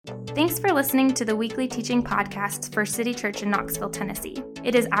Thanks for listening to the weekly teaching podcast for City Church in Knoxville, Tennessee.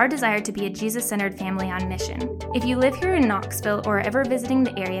 It is our desire to be a Jesus-centered family on mission. If you live here in Knoxville or are ever visiting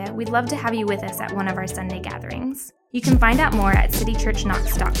the area, we'd love to have you with us at one of our Sunday gatherings. You can find out more at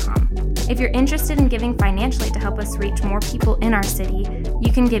citychurchknox.com. If you're interested in giving financially to help us reach more people in our city,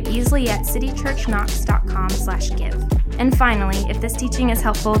 you can give easily at citychurchknox.com/give. And finally, if this teaching is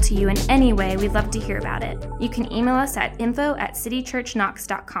helpful to you in any way, we'd love to hear about it. You can email us at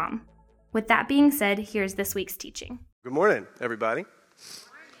info@citychurchknox.com. With that being said, here's this week's teaching. Good morning, everybody.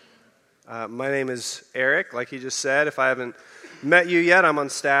 My name is Eric, like he just said. If I haven't met you yet, I'm on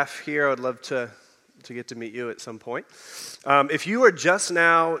staff here. I would love to get to meet you at some point. If you are just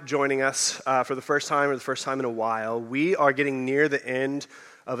now joining us for the first time or the first time in a while, we are getting near the end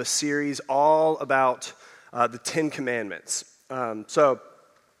of a series all about the Ten Commandments. So,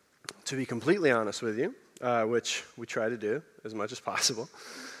 to be completely honest with you, which we try to do as much as possible,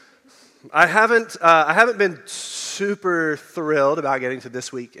 I haven't been super thrilled about getting to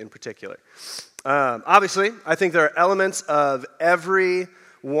this week in particular. Obviously, I think there are elements of every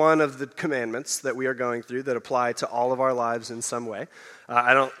one of the commandments that we are going through that apply to all of our lives in some way.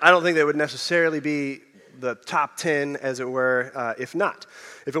 I don't think they would necessarily be the top 10, as it were, if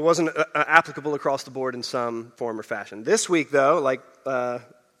it wasn't applicable across the board in some form or fashion. This week, though, like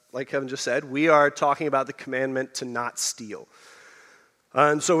Kevin just said, we are talking about the commandment to not steal.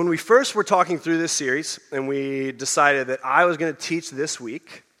 And so when we first were talking through this series, and we decided that I was going to teach this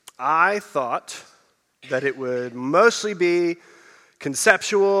week, I thought that it would mostly be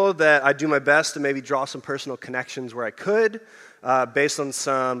conceptual, that I'd do my best to maybe draw some personal connections where I could, based on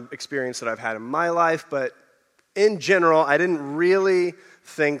some experience that I've had in my life. But in general, I didn't really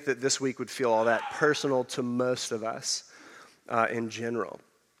think that this week would feel all that personal to most of us in general.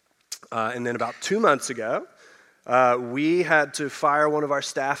 And then about 2 months ago, we had to fire one of our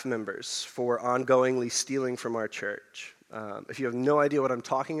staff members for ongoingly stealing from our church. If you have no idea what I'm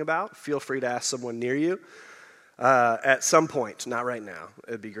talking about, feel free to ask someone near you at some point. Not right now.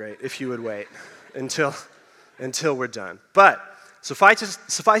 It'd be great if you would wait until we're done. But suffice it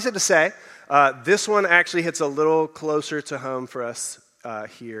to say, this one actually hits a little closer to home for us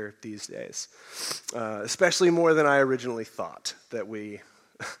here these days, especially more than I originally thought that we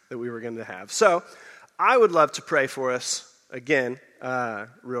were going to have. So I would love to pray for us again,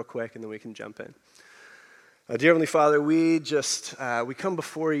 real quick, and then we can jump in. Dear Heavenly Father, we come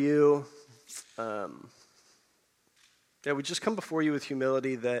before you. We just come before you with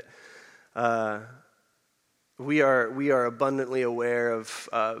humility that we are abundantly aware of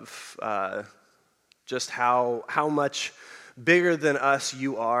just how much bigger than us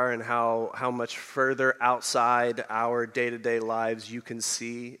you are, and how much further outside our day-to-day lives you can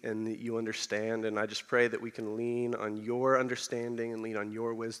see and that you understand. And I just pray that we can lean on your understanding and lean on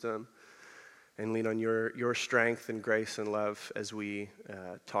your wisdom and lean on your strength and grace and love as we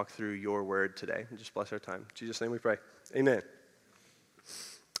talk through your word today. And just bless our time. In Jesus' name we pray. Amen.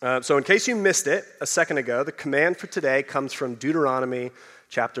 So in case you missed it a second ago, the command for today comes from Deuteronomy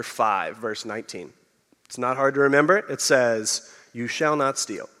chapter 5, verse 19. It's not hard to remember. It says, "You shall not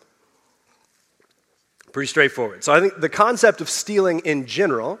steal." Pretty straightforward. So I think the concept of stealing in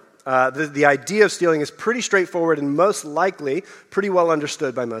general, the idea of stealing is pretty straightforward and most likely pretty well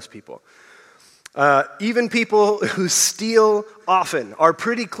understood by most people. Even people who steal often are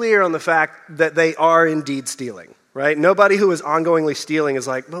pretty clear on the fact that they are indeed stealing, right? Nobody who is ongoingly stealing is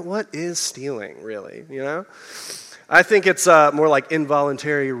like, but what is stealing, really, you know? I think it's more like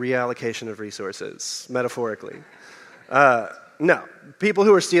involuntary reallocation of resources, metaphorically. No, people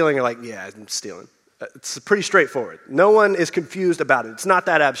who are stealing are like, yeah, I'm stealing. It's pretty straightforward. No one is confused about it. It's not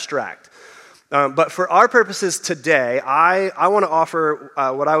that abstract. But for our purposes today, I want to offer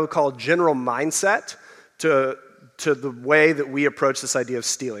what I would call general mindset to the way that we approach this idea of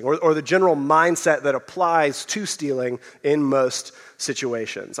stealing, or the general mindset that applies to stealing in most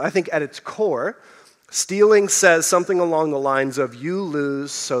situations. I think at its core, stealing says something along the lines of, you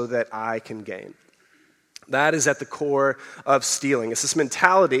lose so that I can gain. That is at the core of stealing. It's this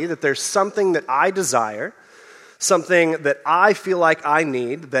mentality that there's something that I desire, something that I feel like I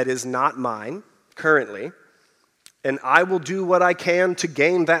need that is not mine currently, and I will do what I can to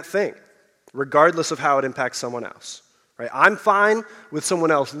gain that thing, regardless of how it impacts someone else. Right? I'm fine with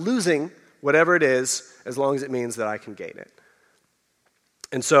someone else losing whatever it is, as long as it means that I can gain it.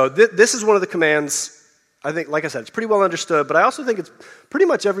 And so this is one of the commands. I think, like I said, it's pretty well understood, but I also think it's pretty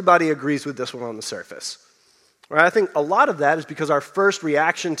much everybody agrees with this one on the surface. Right? I think a lot of that is because our first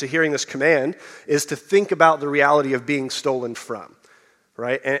reaction to hearing this command is to think about the reality of being stolen from.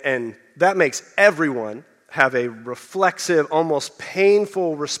 Right? And that makes everyone have a reflexive, almost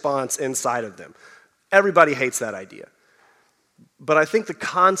painful response inside of them. Everybody hates that idea. But I think the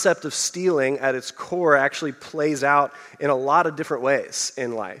concept of stealing at its core actually plays out in a lot of different ways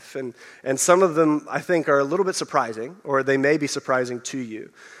in life. And some of them, I think, are a little bit surprising, or they may be surprising to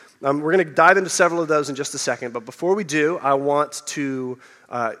you. We're going to dive into several of those in just a second, but before we do, I want to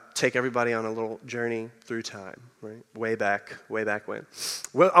take everybody on a little journey through time, right? Way back when.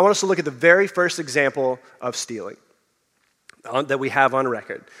 Well, I want us to look at the very first example of stealing that we have on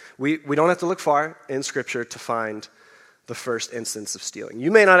record. We don't have to look far in Scripture to find the first instance of stealing.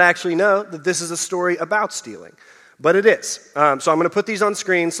 You may not actually know that this is a story about stealing, but it is. So I'm going to put these on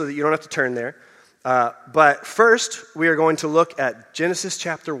screen so that you don't have to turn there. But first, we are going to look at Genesis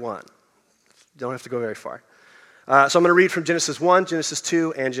chapter 1. Don't have to go very far. So I'm going to read from Genesis 1, Genesis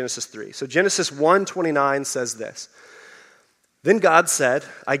 2, and Genesis 3. So Genesis 1:29 says this. Then God said,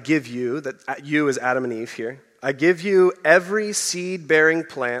 I give you, that you is Adam and Eve here, I give you every seed-bearing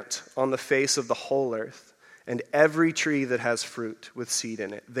plant on the face of the whole earth, and every tree that has fruit with seed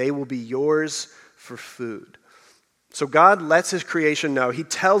in it. They will be yours for food. So God lets his creation know. He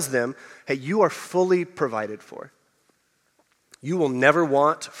tells them, hey, you are fully provided for. You will never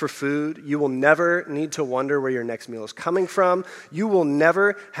want for food. You will never need to wonder where your next meal is coming from. You will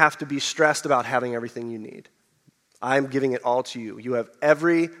never have to be stressed about having everything you need. I'm giving it all to you. You have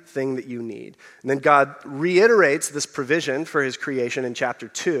everything that you need. And then God reiterates this provision for his creation in chapter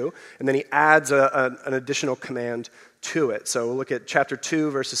 2, and then he adds an additional command to it. So we'll look at chapter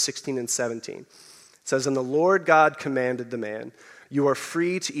 2, verses 16 and 17. It says, And the Lord God commanded the man, You are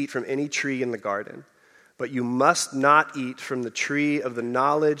free to eat from any tree in the garden, but you must not eat from the tree of the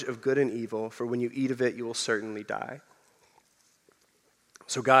knowledge of good and evil, for when you eat of it, you will certainly die.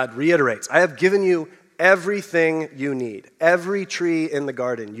 So God reiterates, I have given you everything you need. Every tree in the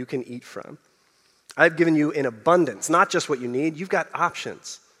garden you can eat from. I've given you in abundance, not just what you need. You've got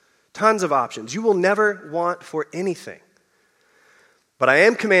options, tons of options. You will never want for anything. But I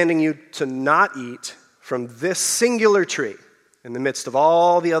am commanding you to not eat from this singular tree in the midst of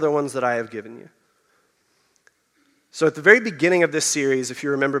all the other ones that I have given you. So at the very beginning of this series, if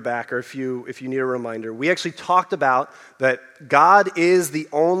you remember back or if you need a reminder, we actually talked about that God is the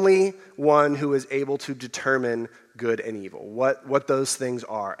only one who is able to determine good and evil, what those things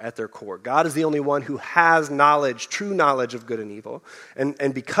are at their core. God is the only one who has knowledge, true knowledge of good and evil.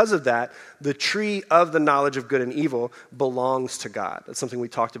 And because of that, the tree of the knowledge of good and evil belongs to God. That's something we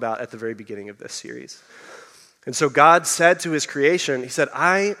talked about at the very beginning of this series. And so God said to his creation, he said,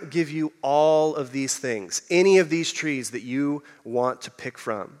 I give you all of these things, any of these trees that you want to pick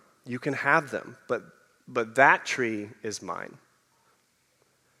from. You can have them, but that tree is mine.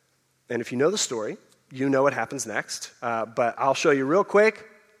 And if you know the story, you know what happens next. But I'll show you real quick.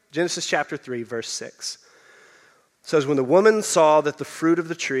 Genesis chapter 3, verse 6. It says, When the woman saw that the fruit of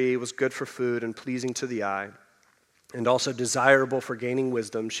the tree was good for food and pleasing to the eye, and also desirable for gaining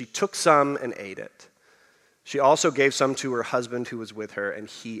wisdom, she took some and ate it. She also gave some to her husband who was with her, and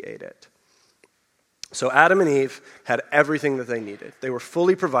he ate it. So Adam and Eve had everything that they needed. They were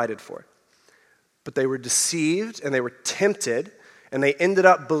fully provided for. But they were deceived and they were tempted, and they ended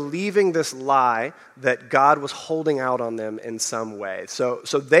up believing this lie that God was holding out on them in some way. So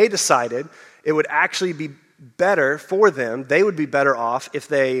they decided it would actually be better for them, they would be better off if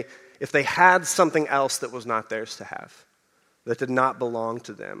they had something else that was not theirs to have, that did not belong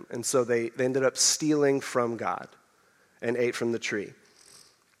to them. And so they ended up stealing from God and ate from the tree.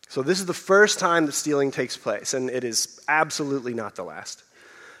 So this is the first time that stealing takes place, and it is absolutely not the last.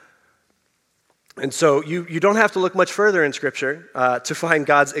 And so you don't have to look much further in Scripture to find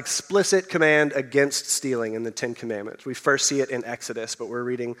God's explicit command against stealing in the Ten Commandments. We first see it in Exodus, but we're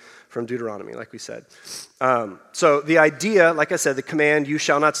reading from Deuteronomy, like we said. So the idea, like I said, the command, you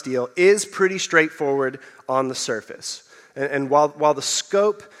shall not steal, is pretty straightforward on the surface. And while the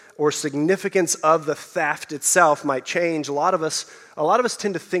scope or significance of the theft itself might change, a lot of us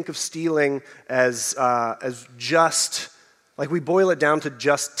tend to think of stealing as just, like we boil it down to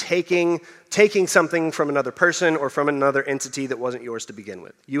just taking something from another person or from another entity that wasn't yours to begin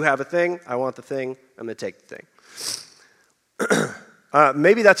with. You have a thing, I want the thing, I'm going to take the thing.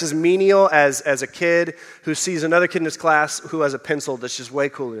 Maybe that's as menial as a kid who sees another kid in his class who has a pencil that's just way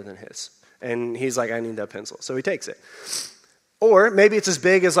cooler than his. And he's like, I need that pencil. So he takes it. Or maybe it's as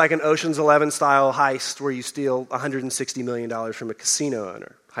big as like an Ocean's 11 style heist where you steal $160 million from a casino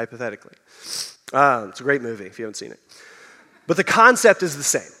owner, hypothetically. It's a great movie if you haven't seen it. But the concept is the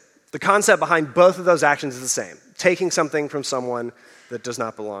same. The concept behind both of those actions is the same. Taking something from someone that does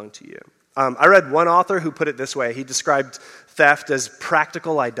not belong to you. I read one author who put it this way. He described theft as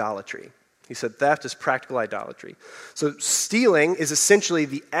practical idolatry. He said theft is practical idolatry. So stealing is essentially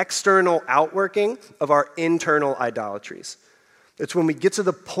the external outworking of our internal idolatries. It's when we get to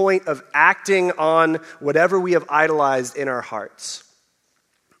the point of acting on whatever we have idolized in our hearts.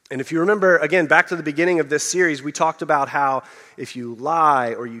 And if you remember, again, back to the beginning of this series, we talked about how if you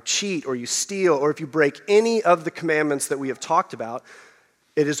lie or you cheat or you steal or if you break any of the commandments that we have talked about,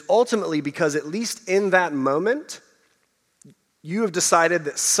 it is ultimately because at least in that moment, you have decided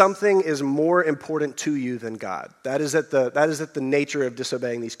that something is more important to you than God. That is at the nature of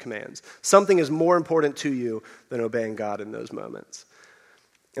disobeying these commands. Something is more important to you than obeying God in those moments.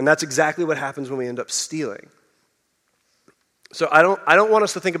 And that's exactly what happens when we end up stealing. So I don't want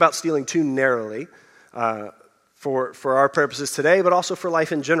us to think about stealing too narrowly for our purposes today, but also for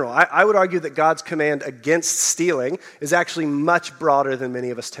life in general. I would argue that God's command against stealing is actually much broader than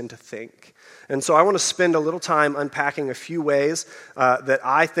many of us tend to think. And so I want to spend a little time unpacking a few ways that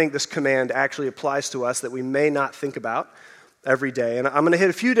I think this command actually applies to us that we may not think about every day. And I'm going to hit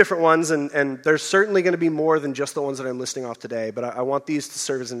a few different ones, and there's certainly going to be more than just the ones that I'm listing off today, but I want these to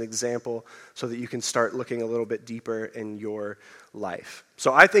serve as an example so that you can start looking a little bit deeper in your life.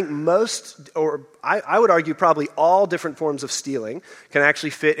 So I think I would argue probably all different forms of stealing can actually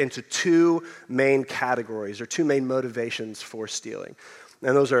fit into two main categories or two main motivations for stealing.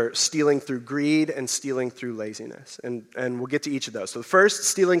 And those are stealing through greed and stealing through laziness. And we'll get to each of those. So first,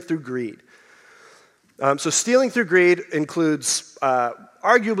 stealing through greed. So stealing through greed includes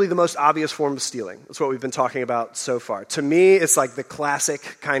arguably the most obvious form of stealing. That's what we've been talking about so far. To me, it's like the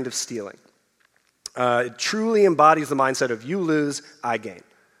classic kind of stealing. It truly embodies the mindset of you lose, I gain.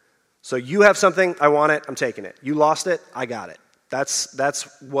 So you have something, I want it, I'm taking it. You lost it, I got it.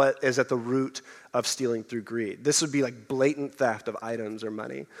 That's what is at the root of stealing through greed. This would be like blatant theft of items or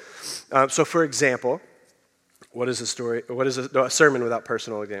money. So for example, what is a story? What is a sermon without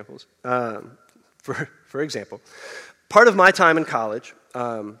personal examples? For example, part of my time in college,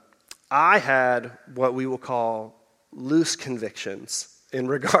 I had what we will call loose convictions in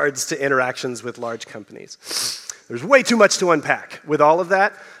regards to interactions with large companies. There's way too much to unpack with all of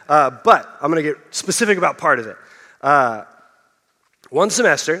that, but I'm going to get specific about part of it. One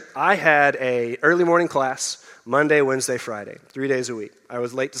semester, I had an early morning class, Monday, Wednesday, Friday, 3 days a week. I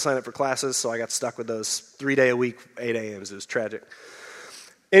was late to sign up for classes, so I got stuck with those 3-day-a-week, 8 a.m.s. It was tragic.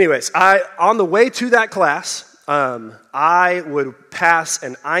 Anyways, on the way to that class, I would pass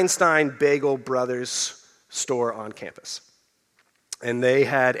an Einstein Bagel Brothers store on campus. And they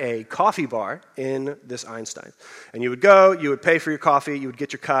had a coffee bar in this Einstein. And you would go, you would pay for your coffee, you would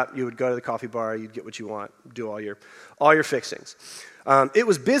get your cup, you would go to the coffee bar, you'd get what you want, do all your fixings. It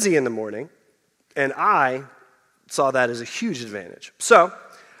was busy in the morning, and I saw that as a huge advantage. So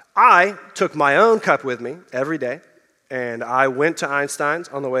I took my own cup with me every day, and I went to Einstein's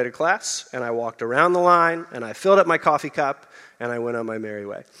on the way to class, and I walked around the line, and I filled up my coffee cup, and I went on my merry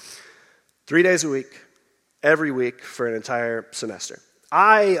way. 3 days a week, every week for an entire semester.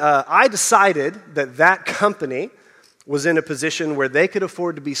 I decided that company was in a position where they could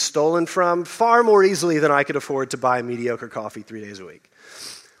afford to be stolen from far more easily than I could afford to buy mediocre coffee 3 days a week.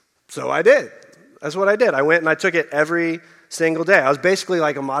 So I did. That's what I did. I went and I took it every single day. I was basically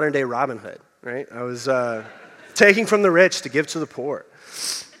like a modern-day Robin Hood, right? I was taking from the rich to give to the poor.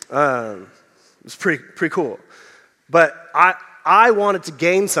 It was pretty cool. But I wanted to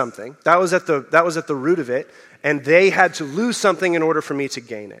gain something. That was at the root of it, and they had to lose something in order for me to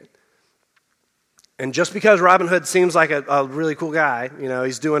gain it. And just because Robin Hood seems like a really cool guy,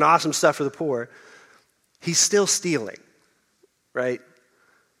 he's doing awesome stuff for the poor, he's still stealing, right?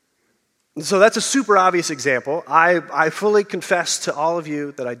 And so that's a super obvious example. I fully confess to all of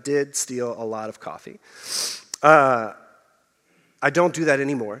you that I did steal a lot of coffee. I don't do that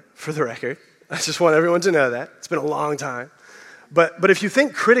anymore, for the record. I just want everyone to know that. It's been a long time. But if you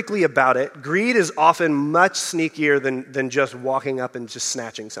think critically about it, greed is often much sneakier than just walking up and just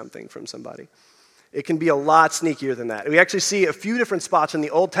snatching something from somebody. It can be a lot sneakier than that. We actually see a few different spots in the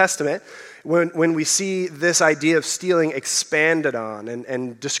Old Testament when we see this idea of stealing expanded on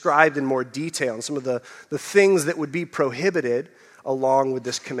and described in more detail, and some of the things that would be prohibited along with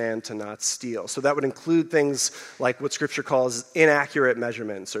this command to not steal. So that would include things like what Scripture calls inaccurate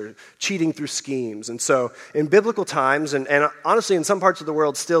measurements or cheating through schemes. And so in biblical times, and honestly in some parts of the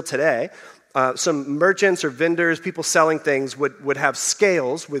world still today, some merchants or vendors, people selling things, would have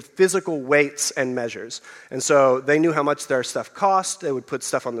scales with physical weights and measures. And so they knew how much their stuff cost. They would put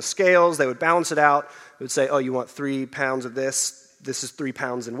stuff on the scales. They would balance it out. They would say, oh, you want 3 pounds of this. This is 3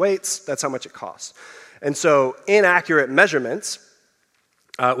 pounds in weights. That's how much it costs. And so inaccurate measurements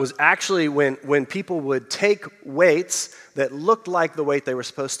was actually when people would take weights that looked like the weight they were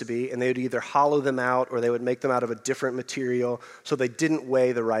supposed to be, and they would either hollow them out or they would make them out of a different material so they didn't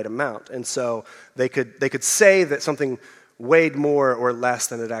weigh the right amount. And so they could say that something weighed more or less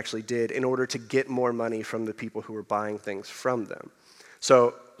than it actually did in order to get more money from the people who were buying things from them.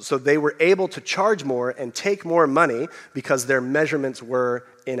 So they were able to charge more and take more money because their measurements were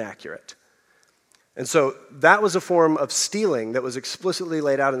inaccurate. And so that was a form of stealing that was explicitly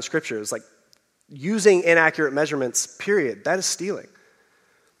laid out in Scripture. It's like using inaccurate measurements, period. That is stealing.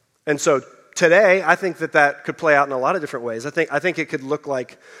 And so today, I think that could play out in a lot of different ways. I think it could look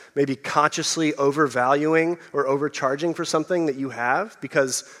like maybe consciously overvaluing or overcharging for something that you have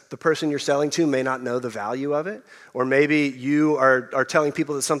because the person you're selling to may not know the value of it. Or maybe you are telling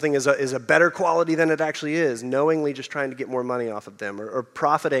people that something is a better quality than it actually is, knowingly just trying to get more money off of them or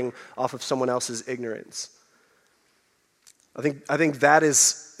profiting off of someone else's ignorance. I think that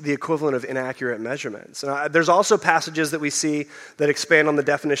is the equivalent of inaccurate measurements. And there's also passages that we see that expand on the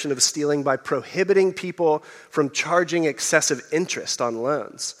definition of stealing by prohibiting people from charging excessive interest on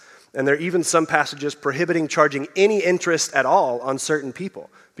loans. And there are even some passages prohibiting charging any interest at all on certain people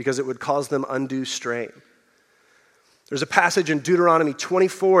because it would cause them undue strain. There's a passage in Deuteronomy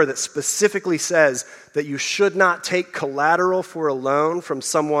 24 that specifically says that you should not take collateral for a loan from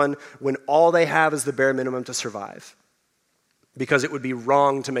someone when all they have is the bare minimum to survive, because it would be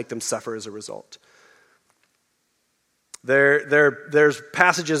wrong to make them suffer as a result. There's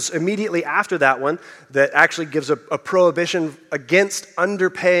passages immediately after that one that actually gives a prohibition against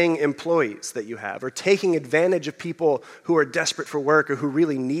underpaying employees that you have, or taking advantage of people who are desperate for work or who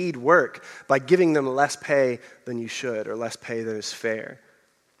really need work by giving them less pay than you should or less pay than is fair.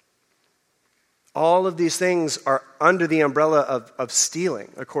 All of these things are under the umbrella of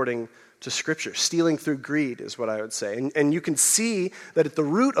stealing, according to Scripture. Stealing through greed is what I would say. And you can see that at the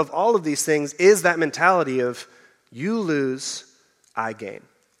root of all of these things is that mentality of you lose, I gain.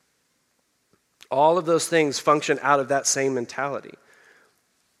 All of those things function out of that same mentality.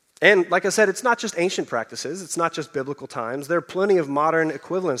 And like I said, it's not just ancient practices. It's not just biblical times. There are plenty of modern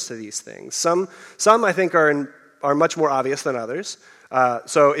equivalents to these things. Some I think are much more obvious than others.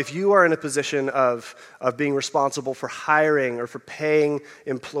 So if you are in a position of being responsible for hiring or for paying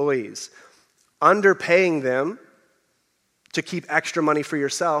employees, underpaying them to keep extra money for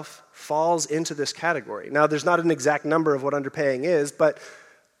yourself falls into this category. Now, there's not an exact number of what underpaying is, but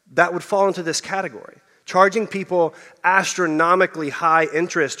that would fall into this category. Charging people astronomically high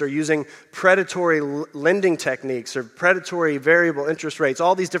interest or using predatory lending techniques or predatory variable interest rates,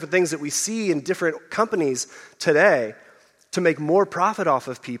 all these different things that we see in different companies today to make more profit off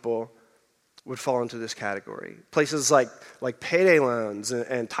of people would fall into this category. Places like payday loans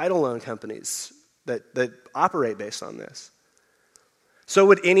and title loan companies that operate based on this. So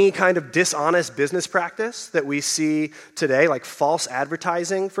would any kind of dishonest business practice that we see today, like false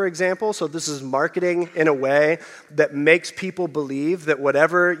advertising, for example, so this is marketing in a way that makes people believe that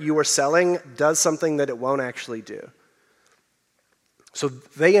whatever you are selling does something that it won't actually do. So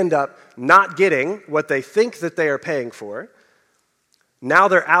they end up not getting what they think that they are paying for. Now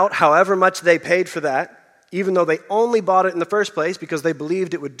they're out however much they paid for that, even though they only bought it in the first place because they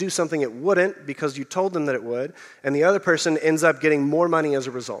believed it would do something it wouldn't because you told them that it would, and the other person ends up getting more money as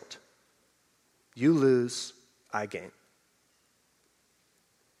a result. You lose, I gain.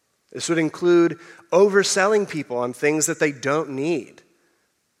 This would include overselling people on things that they don't need.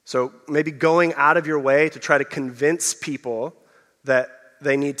 So maybe going out of your way to try to convince people that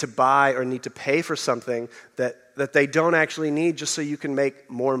they need to buy or need to pay for something that they don't actually need just so you can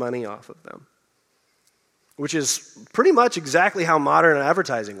make more money off of them. Which is pretty much exactly how modern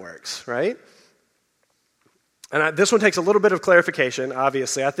advertising works, right? And this one takes a little bit of clarification,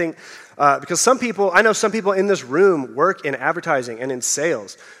 obviously. I think because I know some people in this room work in advertising and in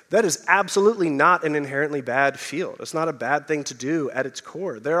sales. That is absolutely not an inherently bad field. It's not a bad thing to do at its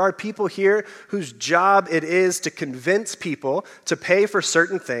core. There are people here whose job it is to convince people to pay for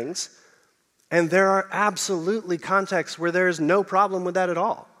certain things, and there are absolutely contexts where there is no problem with that at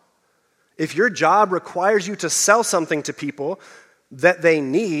all. If your job requires you to sell something to people that they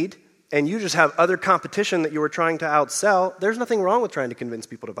need, and you just have other competition that you were trying to outsell, there's nothing wrong with trying to convince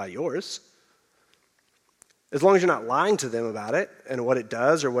people to buy yours. As long as you're not lying to them about it and what it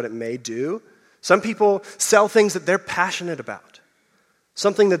does or what it may do. Some people sell things that they're passionate about.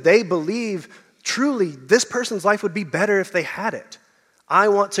 Something that they believe truly this person's life would be better if they had it. I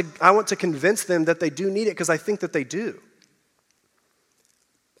want to convince them that they do need it because I think that they do.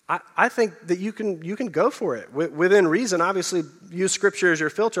 I think that you can go for it within reason. Obviously, use Scripture as your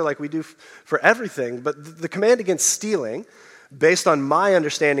filter like we do for everything. But the command against stealing based on my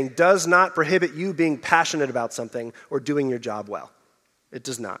understanding, does not prohibit you being passionate about something or doing your job well. It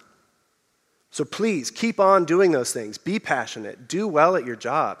does not. So please, keep on doing those things. Be passionate. Do well at your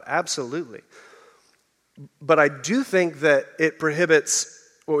job. Absolutely. But I do think that it prohibits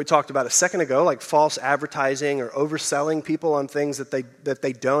what we talked about a second ago, like false advertising or overselling people on things that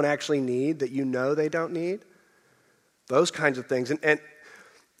they don't actually need, that you know they don't need. Those kinds of things. And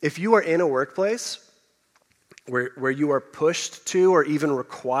if you are in a workplace where you are pushed to or even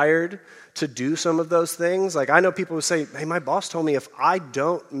required to do some of those things, like I know people who say, hey, my boss told me if I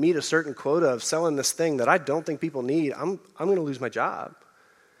don't meet a certain quota of selling this thing that I don't think people need, I'm going to lose my job.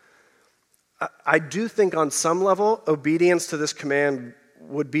 I do think on some level, obedience to this command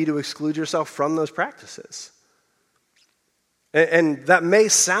would be to exclude yourself from those practices. And that may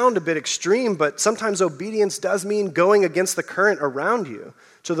sound a bit extreme, but sometimes obedience does mean going against the current around you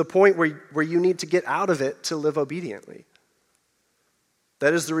to the point where you need to get out of it to live obediently.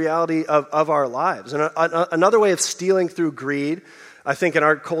 That is the reality of our lives. And another way of stealing through greed, I think in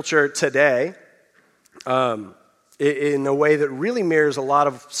our culture today, in a way that really mirrors a lot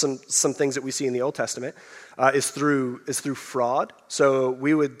of some things that we see in the Old Testament, is through fraud. So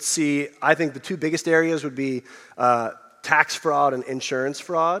we would see, I think the two biggest areas would be tax fraud and insurance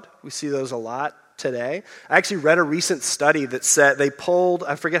fraud. We see those a lot today. I actually read a recent study that said, they polled,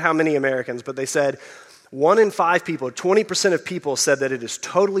 I forget how many Americans, but they said 1 in 5 people, 20% of people said that it is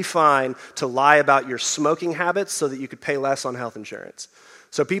totally fine to lie about your smoking habits so that you could pay less on health insurance.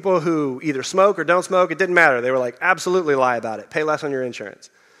 So people who either smoke or don't smoke, it didn't matter. They were like, absolutely lie about it. Pay less on your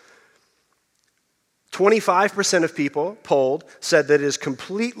insurance. 25% of people polled said that it is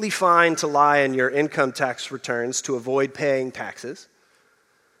completely fine to lie in your income tax returns to avoid paying taxes.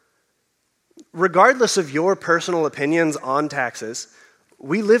 Regardless of your personal opinions on taxes,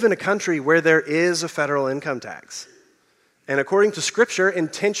 we live in a country where there is a federal income tax. And according to Scripture,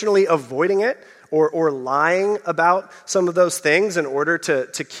 intentionally avoiding it or lying about some of those things in order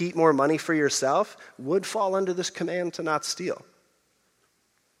to keep more money for yourself would fall under this command to not steal.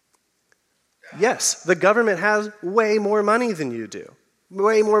 Yes, the government has way more money than you do,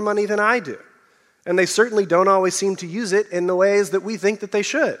 way more money than I do. And they certainly don't always seem to use it in the ways that we think that they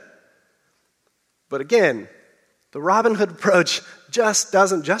should. But again, the Robin Hood approach just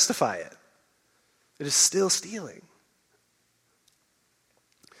doesn't justify it. It is still stealing.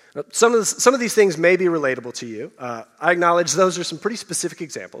 Some of these things may be relatable to you. I acknowledge those are some pretty specific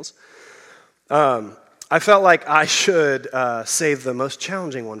examples. I felt like I should save the most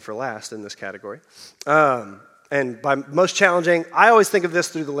challenging one for last in this category. And by most challenging, I always think of this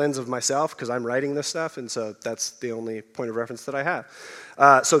through the lens of myself because I'm writing this stuff, and so that's the only point of reference that I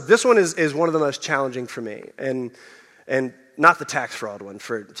have. So this one is one of the most challenging for me, and not the tax fraud one,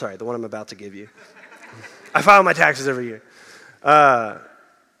 the one I'm about to give you. I file my taxes every year.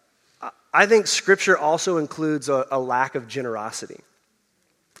 I think Scripture also includes a lack of generosity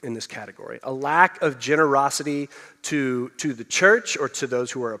in this category. A lack of generosity to the church or to those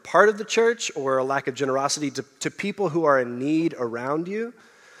who are a part of the church, or a lack of generosity to people who are in need around you.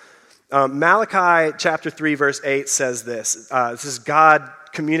 Malachi chapter 3 verse 8 says this. This is God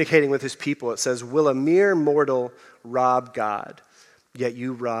communicating with his people. It says, "Will a mere mortal rob God? Yet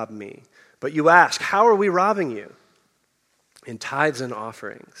you rob me. But you ask, how are we robbing you? In tithes and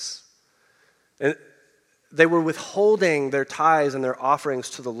offerings." And they were withholding their tithes and their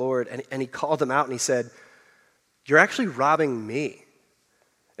offerings to the Lord, and he called them out and he said, "You're actually robbing me."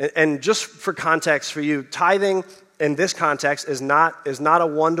 And just for context for you, tithing in this context is not a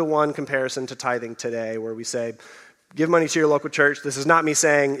one-to-one comparison to tithing today, where we say, give money to your local church. This is not me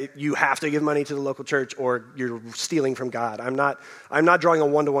saying you have to give money to the local church or you're stealing from God. I'm not drawing a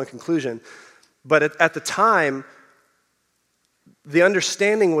one-to-one conclusion. But at the time, the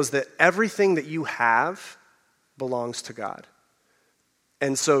understanding was that everything that you have belongs to God.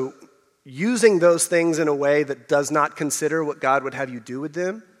 And so using those things in a way that does not consider what God would have you do with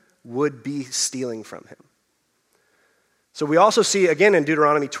them would be stealing from him. So we also see, again, in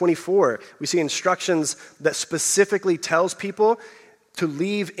Deuteronomy 24, we see instructions that specifically tells people to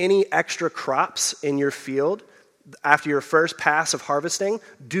leave any extra crops in your field after your first pass of harvesting.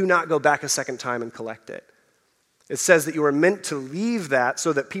 Do not go back a second time and collect it. It says that you are meant to leave that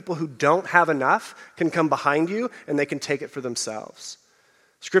so that people who don't have enough can come behind you and they can take it for themselves.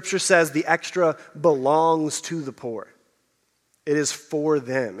 Scripture says the extra belongs to the poor. It is for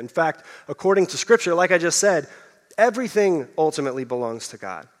them. In fact, according to Scripture, like I just said, everything ultimately belongs to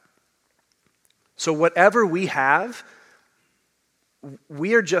God. So whatever we have,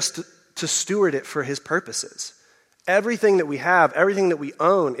 we are just to steward it for his purposes. Everything that we have, everything that we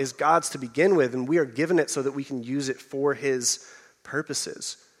own is God's to begin with, and we are given it so that we can use it for his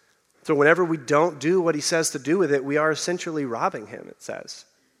purposes. So whenever we don't do what he says to do with it, we are essentially robbing him, it says.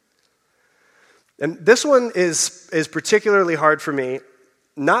 And this one is particularly hard for me,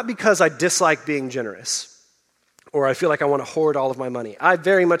 not because I dislike being generous, or I feel like I want to hoard all of my money. I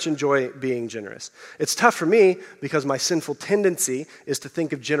very much enjoy being generous. It's tough for me because my sinful tendency is to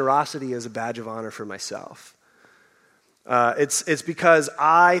think of generosity as a badge of honor for myself. It's because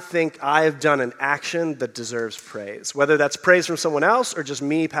I think I have done an action that deserves praise, whether that's praise from someone else or just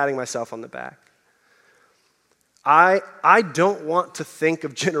me patting myself on the back. I don't want to think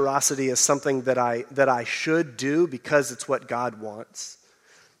of generosity as something that I should do because it's what God wants.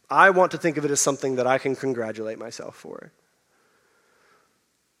 I want to think of it as something that I can congratulate myself for.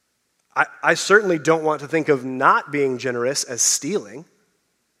 I certainly don't want to think of not being generous as stealing.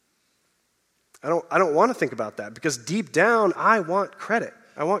 I don't want to think about that because deep down I want credit.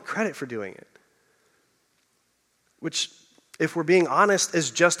 I want credit for doing it. Which, if we're being honest, is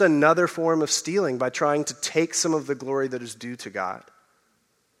just another form of stealing by trying to take some of the glory that is due to God.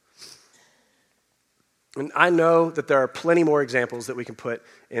 And I know that there are plenty more examples that we can put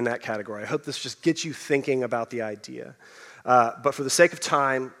in that category. I hope this just gets you thinking about the idea. But for the sake of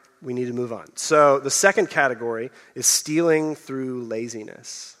time, we need to move on. So the second category is stealing through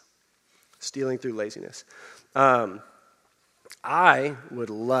laziness. Stealing through laziness. I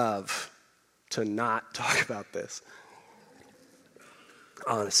would love to not talk about this.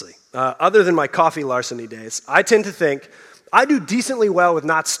 Honestly. Other than my coffee larceny days, I tend to think I do decently well with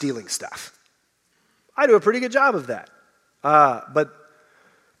not stealing stuff. I do a pretty good job of that.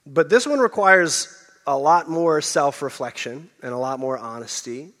 But this one requires a lot more self-reflection and a lot more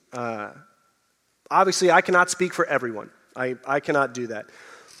honesty. Obviously, I cannot speak for everyone. I cannot do that.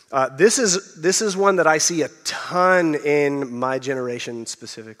 This is one that I see a ton in my generation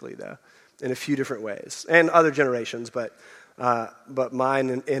specifically, though, in a few different ways, and other generations, but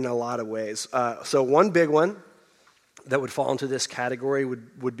mine in a lot of ways. So one big one that would fall into this category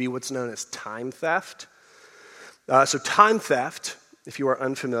would be what's known as time theft. So time theft, if you are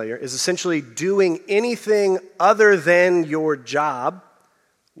unfamiliar, is essentially doing anything other than your job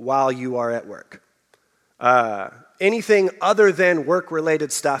while you are at work. Anything other than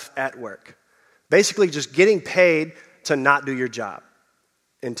work-related stuff at work. Basically just getting paid to not do your job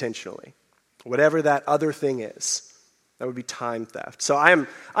intentionally. Whatever that other thing is. That would be time theft. So I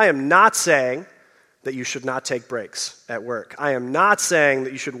am not saying that you should not take breaks at work. I am not saying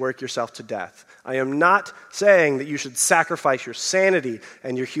that you should work yourself to death. I am not saying that you should sacrifice your sanity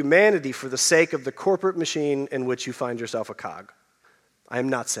and your humanity for the sake of the corporate machine in which you find yourself a cog. I am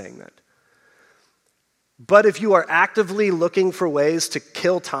not saying that. But if you are actively looking for ways to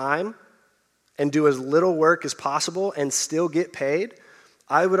kill time and do as little work as possible and still get paid,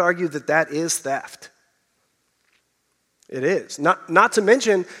 I would argue that that is theft. It is. Not to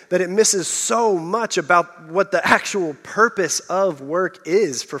mention that it misses so much about what the actual purpose of work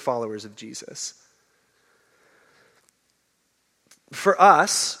is for followers of Jesus. For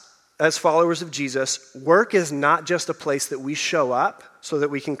us, as followers of Jesus, work is not just a place that we show up so that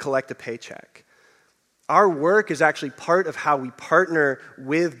we can collect a paycheck. Our work is actually part of how we partner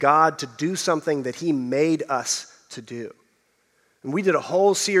with God to do something that He made us to do. And we did a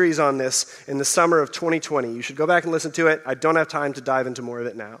whole series on this in the summer of 2020. You should go back and listen to it. I don't have time to dive into more of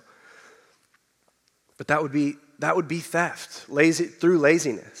it now. But that would be theft, through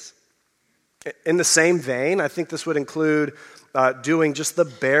laziness. In the same vein, I think this would include doing just the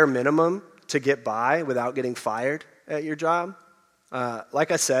bare minimum to get by without getting fired at your job.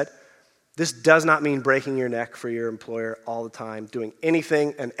 Like I said, this does not mean breaking your neck for your employer all the time, doing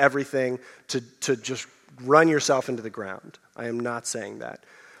anything and everything to just run yourself into the ground. I am not saying that.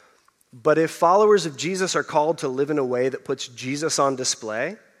 But if followers of Jesus are called to live in a way that puts Jesus on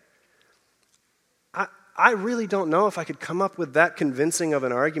display, I really don't know if I could come up with that convincing of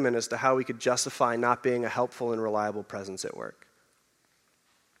an argument as to how we could justify not being a helpful and reliable presence at work.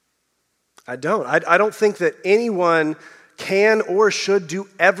 I don't think that anyone can or should do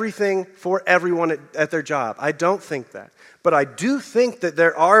everything for everyone at their job. I don't think that. But I do think that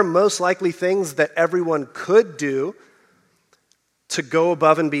there are most likely things that everyone could do to go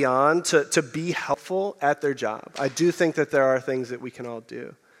above and beyond, to be helpful at their job. I do think that there are things that we can all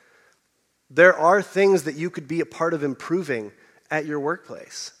do. There are things that you could be a part of improving at your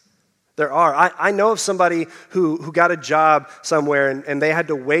workplace. There are. I know of somebody who got a job somewhere and they had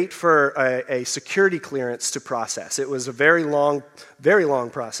to wait for a security clearance to process. It was a very long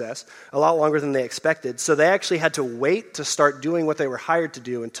process, a lot longer than they expected. So they actually had to wait to start doing what they were hired to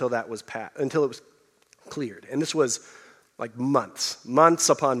do until it was cleared. And this was like months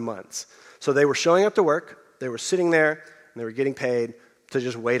upon months. So they were showing up to work, they were sitting there, and they were getting paid to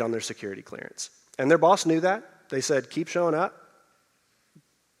just wait on their security clearance. And their boss knew that. They said, keep showing up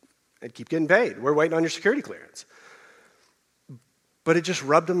and keep getting paid. We're waiting on your security clearance. But it just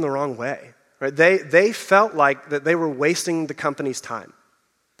rubbed them the wrong way. Right? They felt like that they were wasting the company's time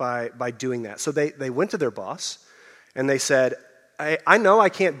by doing that. So they went to their boss and they said, I know I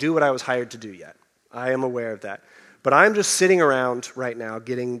can't do what I was hired to do yet. I am aware of that. But I'm just sitting around right now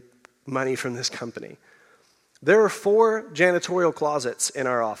getting money from this company. There are 4 janitorial closets in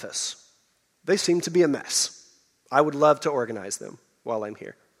our office. They seem to be a mess. I would love to organize them while I'm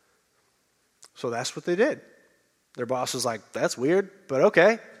here. So that's what they did. Their boss was like, that's weird, but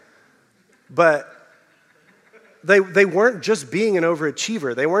okay. But they weren't just being an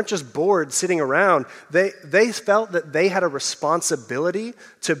overachiever. They weren't just bored sitting around. They felt that they had a responsibility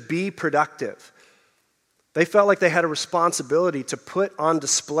to be productive. They felt like they had a responsibility to put on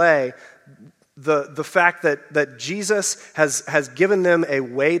display the fact that Jesus has given them a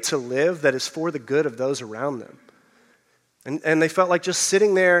way to live that is for the good of those around them. And they felt like just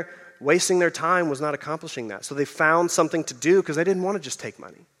sitting there wasting their time was not accomplishing that. So they found something to do because they didn't want to just take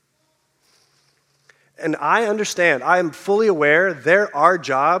money. And I understand, I am fully aware there are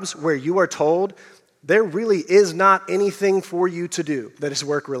jobs where you are told there really is not anything for you to do that is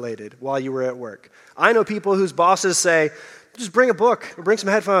work-related while you were at work. I know people whose bosses say, just bring a book or bring some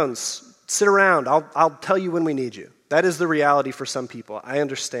headphones, sit around, I'll tell you when we need you. That is the reality for some people. I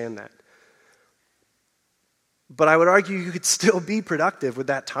understand that. But I would argue you could still be productive with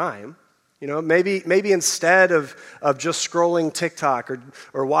that time. You know, maybe instead of just scrolling TikTok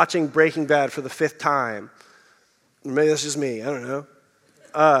or watching Breaking Bad for the 5th time, maybe that's just me, I don't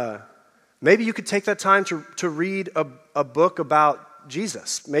know. Maybe you could take that time to read a book about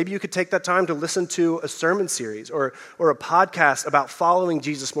Jesus. Maybe you could take that time to listen to a sermon series or a podcast about following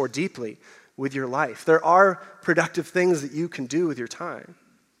Jesus more deeply with your life. There are productive things that you can do with your time.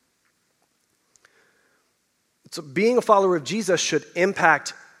 So being a follower of Jesus should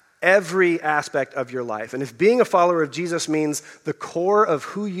impact every aspect of your life. And if being a follower of Jesus means the core of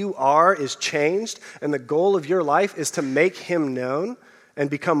who you are is changed and the goal of your life is to make him known and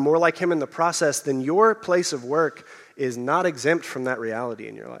become more like him in the process, then your place of work is not exempt from that reality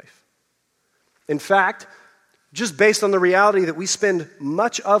in your life. In fact, just based on the reality that we spend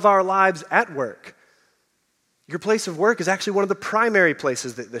much of our lives at work, your place of work is actually one of the primary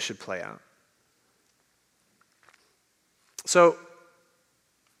places that this should play out. So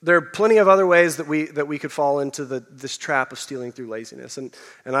there are plenty of other ways that we could fall into this trap of stealing through laziness. And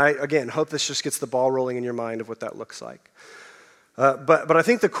I, again, hope this just gets the ball rolling in your mind of what that looks like. But I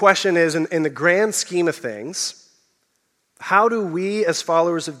think the question is, in the grand scheme of things, how do we as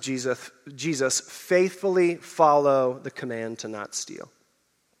followers of Jesus faithfully follow the command to not steal?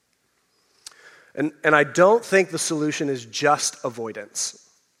 And I don't think the solution is just avoidance.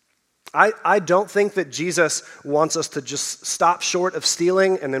 I don't think that Jesus wants us to just stop short of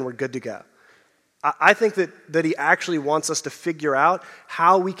stealing and then we're good to go. I think that he actually wants us to figure out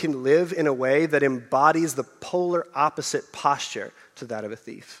how we can live in a way that embodies the polar opposite posture to that of a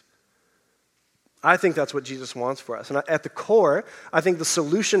thief. I think that's what Jesus wants for us. And at the core, I think the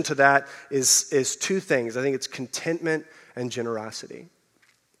solution to that is 2 things. I think it's contentment and generosity.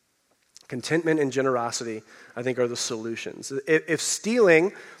 Contentment and generosity, I think, are the solutions. If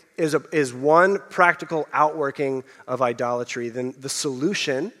stealing is one practical outworking of idolatry, then the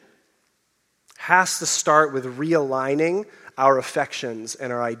solution has to start with realigning our affections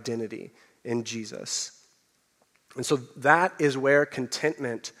and our identity in Jesus. And so that is where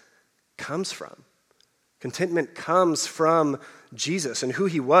contentment comes from. Contentment comes from Jesus and who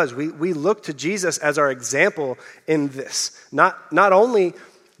he was. We look to Jesus as our example in this. Not only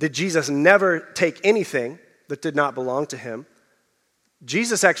did Jesus never take anything that did not belong to him,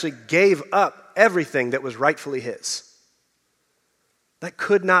 Jesus actually gave up everything that was rightfully his. That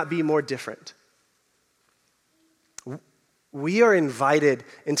could not be more different. We are invited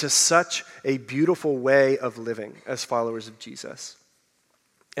into such a beautiful way of living as followers of Jesus.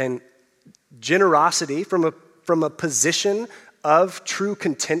 And generosity from a position of true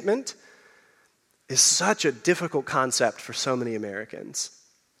contentment is such a difficult concept for so many Americans.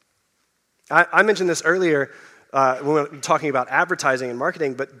 I mentioned this earlier when we were talking about advertising and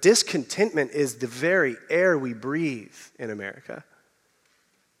marketing, but discontentment is the very air we breathe in America.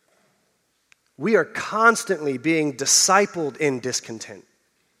 We are constantly being discipled in discontent.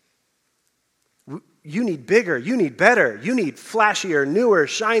 You need bigger, you need better, you need flashier, newer,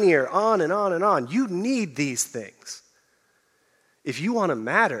 shinier, on and on and on. You need these things. If you want to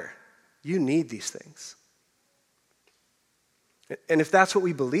matter, you need these things. And if that's what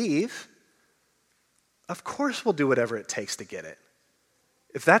we believe, of course we'll do whatever it takes to get it.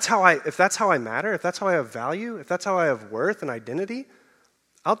 If that's how I matter, if that's how I have value, if that's how I have worth and identity,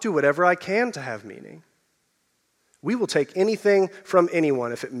 I'll do whatever I can to have meaning. We will take anything from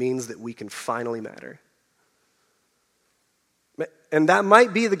anyone if it means that we can finally matter. And that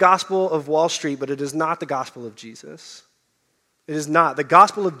might be the gospel of Wall Street, but it is not the gospel of Jesus. It is not. The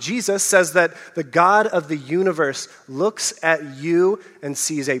gospel of Jesus says that the God of the universe looks at you and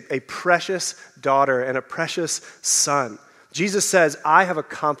sees a precious daughter and a precious son. Jesus says, I have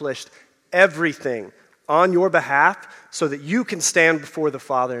accomplished everything on your behalf so that you can stand before the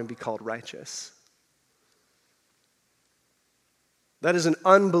Father and be called righteous. That is an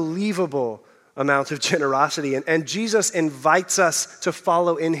unbelievable amount of generosity, and Jesus invites us to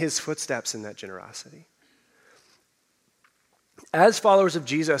follow in his footsteps in that generosity. As followers of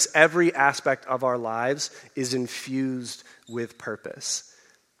Jesus, every aspect of our lives is infused with purpose.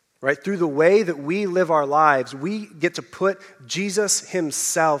 Right? Through the way that we live our lives, we get to put Jesus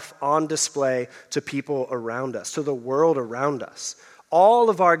himself on display to people around us, to the world around us. All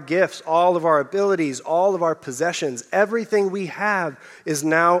of our gifts, all of our abilities, all of our possessions, everything we have is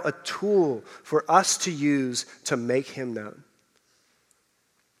now a tool for us to use to make him known.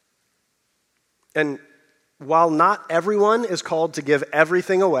 And while not everyone is called to give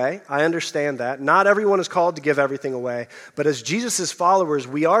everything away, I understand that. Not everyone is called to give everything away. But as Jesus' followers,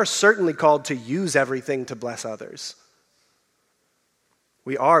 we are certainly called to use everything to bless others.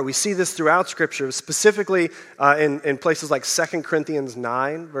 We are. We see this throughout Scripture, specifically in places like 2 Corinthians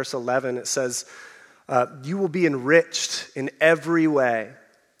 9, verse 11. It says, you will be enriched in every way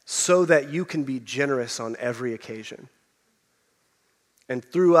so that you can be generous on every occasion. And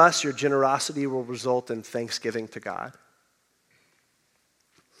through us, your generosity will result in thanksgiving to God.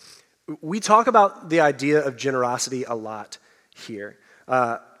 We talk about the idea of generosity a lot here,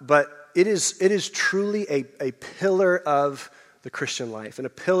 but it is truly a pillar of the Christian life and a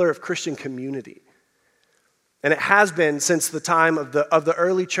pillar of Christian community. And it has been since the time of the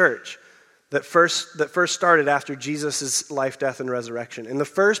early church that first started after Jesus' life, death, and resurrection. In the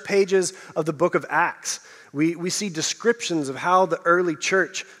first pages of the book of Acts, we see descriptions of how the early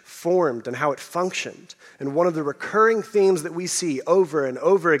church formed and how it functioned. And one of the recurring themes that we see over and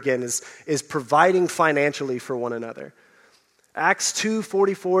over again is providing financially for one another. Acts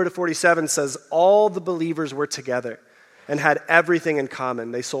 2:44-47 says, all the believers were together and had everything in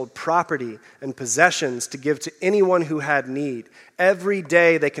common. They sold property and possessions to give to anyone who had need. Every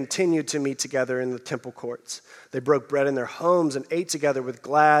day they continued to meet together in the temple courts. They broke bread in their homes and ate together with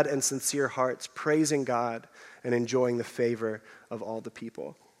glad and sincere hearts, praising God and enjoying the favor of all the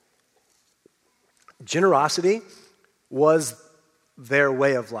people. Generosity was their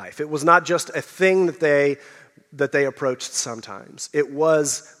way of life. It was not just a thing that they approached sometimes. It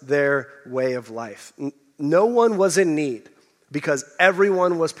was their way of life. No one was in need because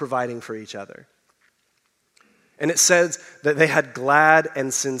everyone was providing for each other. And it says that they had glad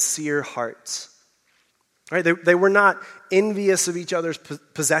and sincere hearts. Right? They were not envious of each other's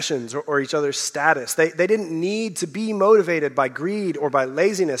possessions or each other's status. They didn't need to be motivated by greed or by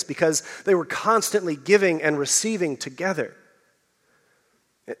laziness because they were constantly giving and receiving together.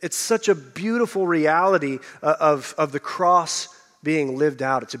 It's such a beautiful reality of the cross being lived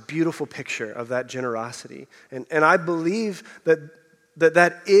out. It's a beautiful picture of that generosity. And I believe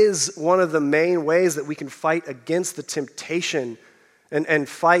that is one of the main ways that we can fight against the temptation and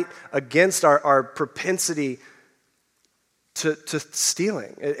fight against our propensity to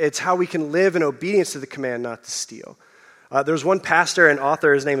stealing. It's how we can live in obedience to the command not to steal. There's one pastor and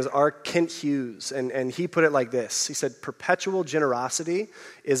author, his name is R. Kent Hughes, and he put it like this. He said, perpetual generosity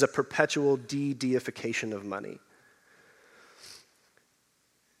is a perpetual de-deification of money.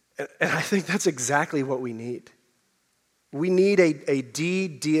 And I think that's exactly what we need. We need a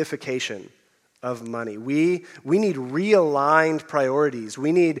de-deification of money. We need realigned priorities.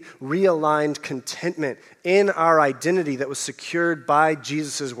 We need realigned contentment in our identity that was secured by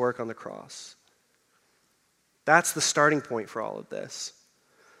Jesus' work on the cross. That's the starting point for all of this.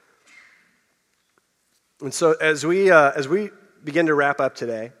 And so as we begin to wrap up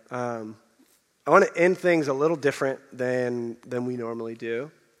today, I want to end things a little different than we normally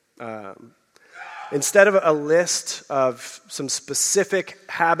do. Instead of a list of some specific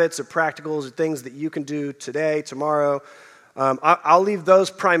habits or practicals or things that you can do today, tomorrow, I'll leave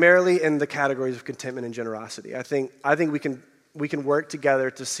those primarily in the categories of contentment and generosity. I think we can work together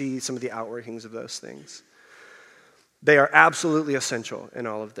to see some of the outworkings of those things. They are absolutely essential in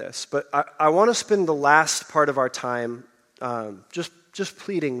all of this. But I want to spend the last part of our time just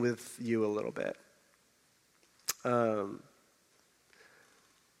pleading with you a little bit.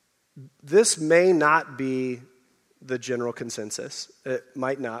 This may not be the general consensus. It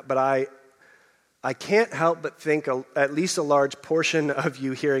might not, but I can't help but think at least a large portion of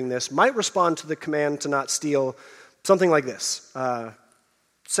you hearing this might respond to the command to not steal something like this.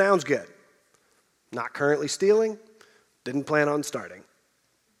 Sounds good. Not currently stealing, didn't plan on starting.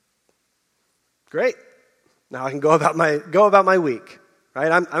 Great. Now I can go about my week,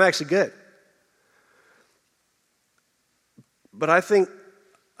 right? I'm actually good. But I think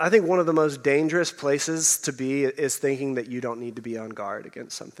one of the most dangerous places to be is thinking that you don't need to be on guard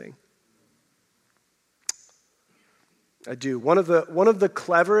against something. I do. One of the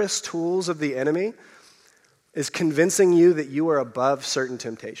cleverest tools of the enemy is convincing you that you are above certain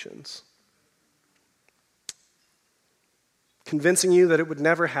temptations. Convincing you that it would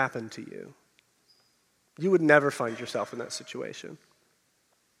never happen to you. You would never find yourself in that situation.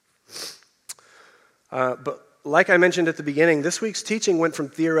 But like I mentioned at the beginning, this week's teaching went from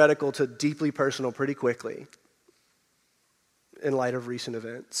theoretical to deeply personal pretty quickly in light of recent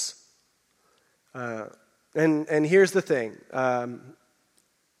events. And here's the thing.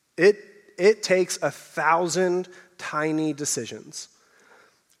 It takes 1,000 tiny decisions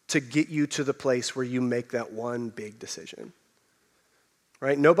to get you to the place where you make that one big decision.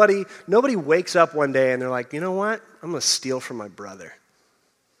 Right? Nobody wakes up one day and they're like, you know what? I'm going to steal from my brother.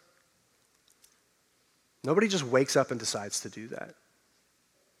 Nobody just wakes up and decides to do that.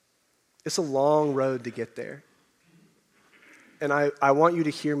 It's a long road to get there. And I want you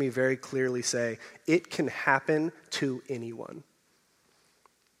to hear me very clearly say, it can happen to anyone.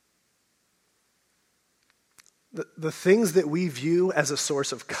 The things that we view as a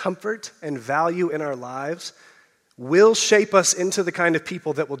source of comfort and value in our lives will shape us into the kind of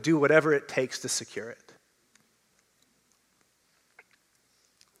people that will do whatever it takes to secure it.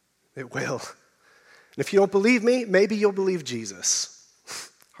 It will. And if you don't believe me, maybe you'll believe Jesus.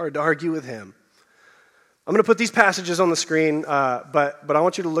 Hard to argue with him. I'm going to put these passages on the screen, but I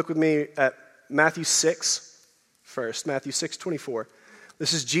want you to look with me at Matthew 6 first, Matthew 6:24.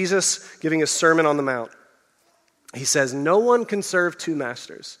 This is Jesus giving a Sermon on the Mount. He says, "No one can serve two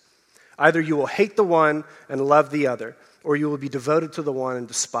masters. Either you will hate the one and love the other, or you will be devoted to the one and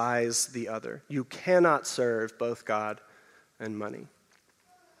despise the other. You cannot serve both God and money."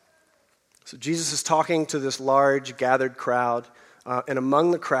 So Jesus is talking to this large gathered crowd, and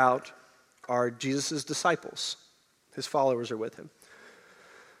among the crowd are Jesus' disciples. His followers are with him.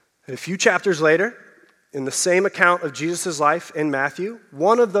 And a few chapters later, in the same account of Jesus' life in Matthew,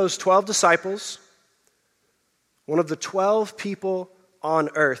 one of those 12 disciples, one of the 12 people on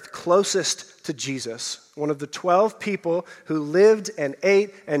earth closest to Jesus, one of the 12 people who lived and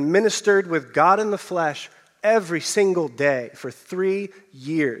ate and ministered with God in the flesh every single day for 3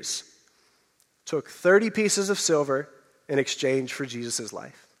 years, took 30 pieces of silver in exchange for Jesus'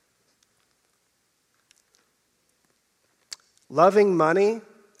 life. Loving money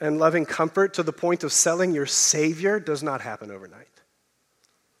and loving comfort to the point of selling your Savior does not happen overnight.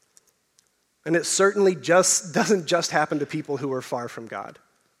 And it certainly doesn't just happen to people who are far from God.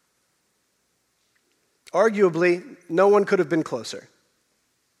 Arguably, no one could have been closer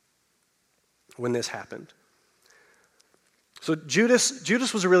when this happened. So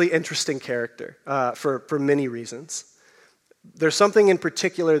Judas was a really interesting character for many reasons. There's something in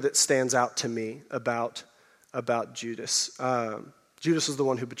particular that stands out to me about Judas. Judas is the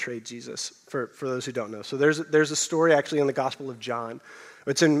one who betrayed Jesus, for those who don't know. So there's a story actually in the Gospel of John.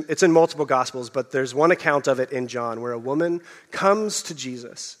 It's in multiple Gospels, but there's one account of it in John where a woman comes to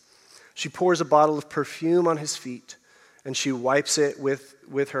Jesus. She pours a bottle of perfume on his feet, and she wipes it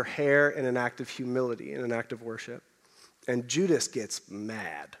with her hair in an act of humility, in an act of worship. And Judas gets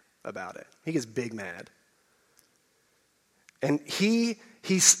mad about it. He gets big mad. And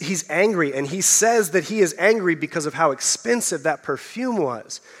he's angry, and he says that he is angry because of how expensive that perfume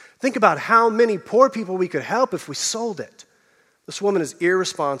was. Think about how many poor people we could help if we sold it. This woman is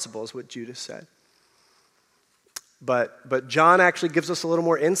irresponsible, is what Judas said. But John actually gives us a little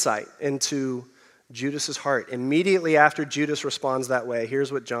more insight into Judas's heart. Immediately after Judas responds that way,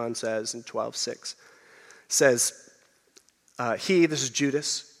 here's what John says in 12:6. Says, this is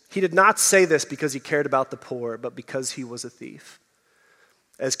Judas, he did not say this because he cared about the poor, but because he was a thief.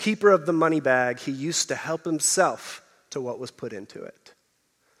 As keeper of the money bag, he used to help himself to what was put into it.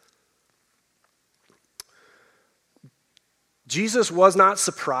 Jesus was not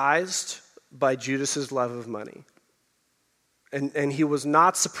surprised by Judas's love of money. And he was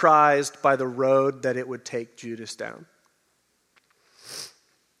not surprised by the road that it would take Judas down.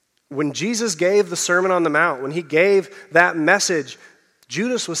 When Jesus gave the Sermon on the Mount, when he gave that message,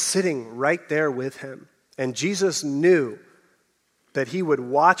 Judas was sitting right there with him. And Jesus knew that he would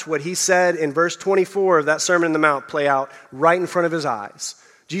watch what he said in verse 24 of that Sermon on the Mount play out right in front of his eyes.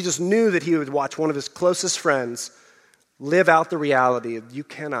 Jesus knew that he would watch one of his closest friends live out the reality of you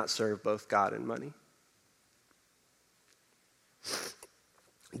cannot serve both God and money.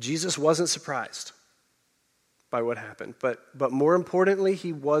 Jesus wasn't surprised by what happened, but more importantly,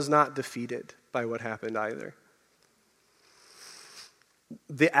 he was not defeated by what happened either.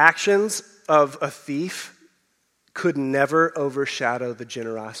 The actions of a thief could never overshadow the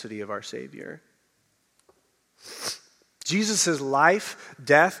generosity of our Savior. Jesus' life,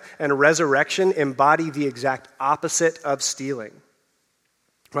 death, and resurrection embody the exact opposite of stealing.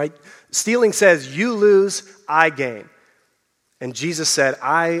 Right? Stealing says, you lose, I gain. And Jesus said,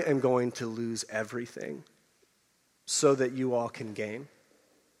 I am going to lose everything so that you all can gain.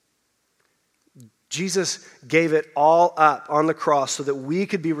 Jesus gave it all up on the cross so that we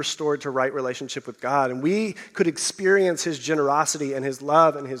could be restored to right relationship with God, and we could experience his generosity and his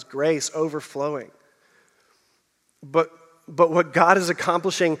love and his grace overflowing. But what God is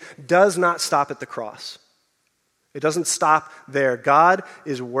accomplishing does not stop at the cross. It doesn't stop there. God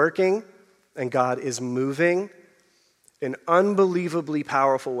is working and God is moving in unbelievably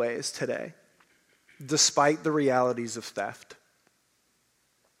powerful ways today, despite the realities of theft.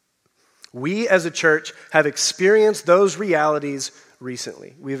 We as a church have experienced those realities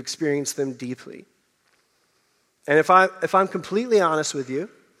recently. We've experienced them deeply. And if I'm completely honest with you,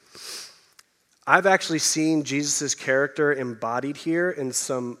 I've actually seen Jesus' character embodied here in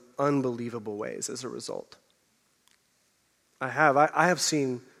some unbelievable ways as a result. I have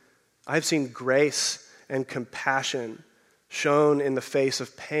seen grace and compassion shown in the face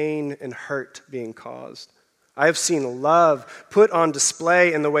of pain and hurt being caused. I have seen love put on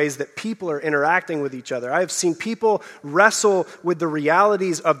display in the ways that people are interacting with each other. I have seen people wrestle with the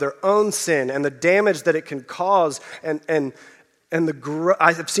realities of their own sin and the damage that it can cause, and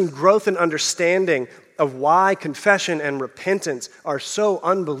I have seen growth and understanding of why confession and repentance are so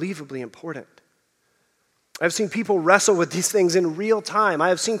unbelievably important. I've seen people wrestle with these things in real time. I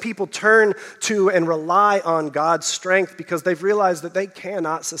have seen people turn to and rely on God's strength because they've realized that they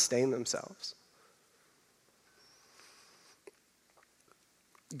cannot sustain themselves.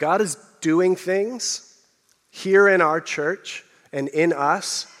 God is doing things here in our church and in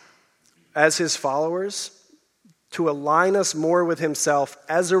us as his followers to align us more with himself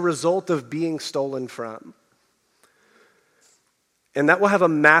as a result of being stolen from. And that will have a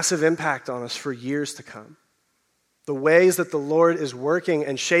massive impact on us for years to come. The ways that the Lord is working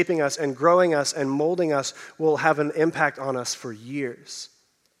and shaping us and growing us and molding us will have an impact on us for years.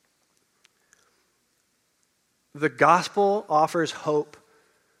 The gospel offers hope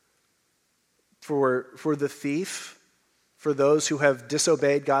for the thief, for those who have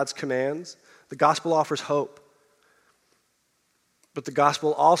disobeyed God's commands. The gospel offers hope. But the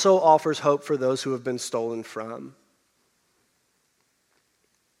gospel also offers hope for those who have been stolen from.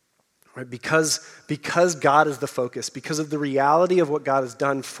 Right? Because God is the focus, because of the reality of what God has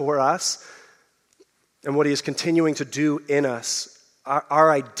done for us and what he is continuing to do in us,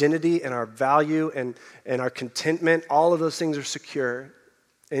 our identity and our value and our contentment, all of those things are secure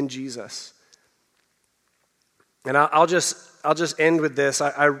in Jesus. And I'll just end with this.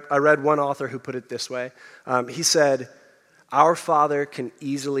 I read one author who put it this way. He said, "Our Father can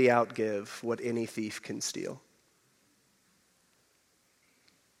easily outgive what any thief can steal."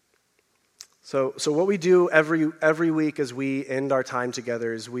 So what we do every week as we end our time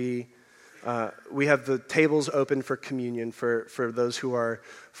together is we have the tables open for communion for those who are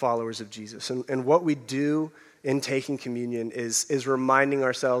followers of Jesus. And what we do in taking communion is reminding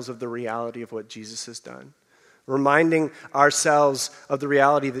ourselves of the reality of what Jesus has done. Reminding ourselves of the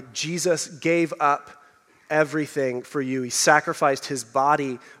reality that Jesus gave up everything for you. He sacrificed his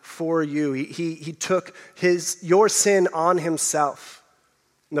body for you. He took your sin on himself,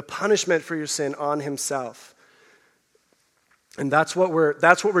 and the punishment for your sin on himself. And that's what we're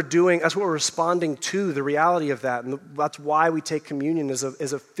doing. That's what we're responding to, the reality of that. And that's why we take communion as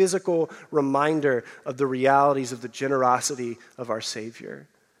a physical reminder of the realities of the generosity of our Savior.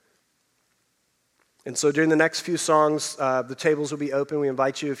 And so during the next few songs, the tables will be open. We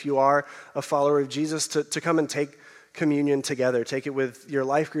invite you, if you are a follower of Jesus, to come and take communion together. Take it with your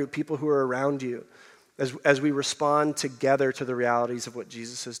life group, people who are around you, as we respond together to the realities of what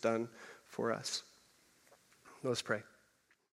Jesus has done for us. Let's pray.